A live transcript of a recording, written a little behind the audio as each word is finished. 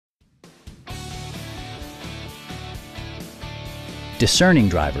Discerning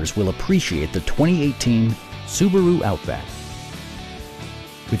drivers will appreciate the 2018 Subaru Outback.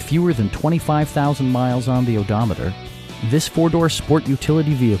 With fewer than 25,000 miles on the odometer, this four-door sport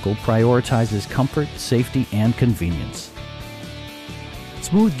utility vehicle prioritizes comfort, safety, and convenience.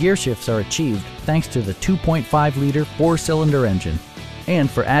 Smooth gear shifts are achieved thanks to the 2.5-liter four-cylinder engine, and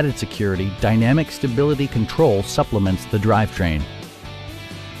for added security, dynamic stability control supplements the drivetrain.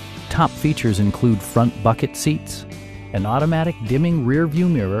 Top features include front bucket seats, an automatic dimming rear-view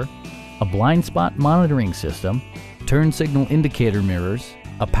mirror, a blind spot monitoring system, turn signal indicator mirrors,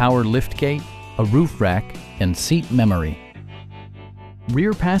 a power liftgate, a roof rack, and seat memory.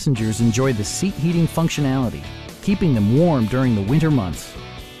 Rear passengers enjoy the seat heating functionality, keeping them warm during the winter months.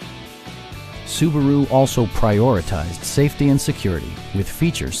 Subaru also prioritized safety and security with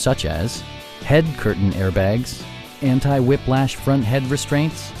features such as head curtain airbags, anti-whiplash front head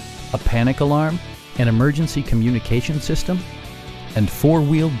restraints, a panic alarm, an emergency communication system, and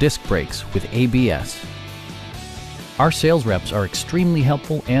four-wheel disc brakes with ABS. Our sales reps are extremely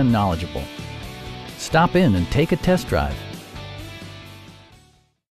helpful and knowledgeable. Stop in and take a test drive.